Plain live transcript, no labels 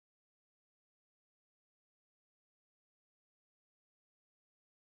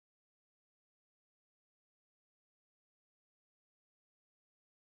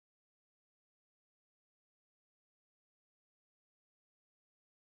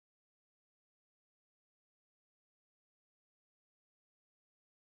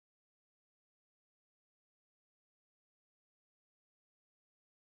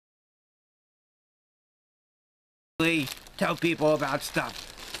tell people about stuff.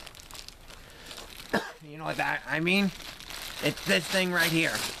 You know what I mean? It's this thing right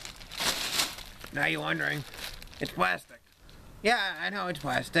here. Now you're wondering, it's plastic. Yeah, I know it's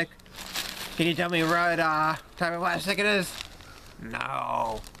plastic. Can you tell me what type of plastic it is?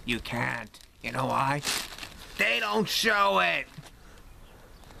 No, you can't. You know why? They don't show it.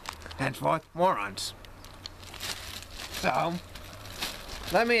 Henceforth, morons. So,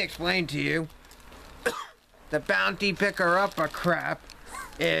 let me explain to you. The Bounty Picker-Upper crap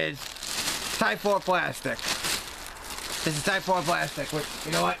is Type 4 plastic. This is Type 4 plastic, which,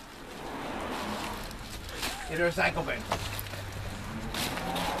 you know what? In a recycle bin.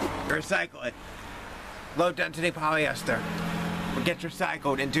 You recycle it. Low density polyester. It gets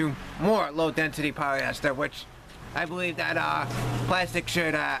recycled into more low density polyester, which I believe that plastic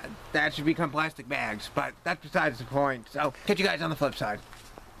should become plastic bags, but that's besides the point. So catch you guys on the flip side.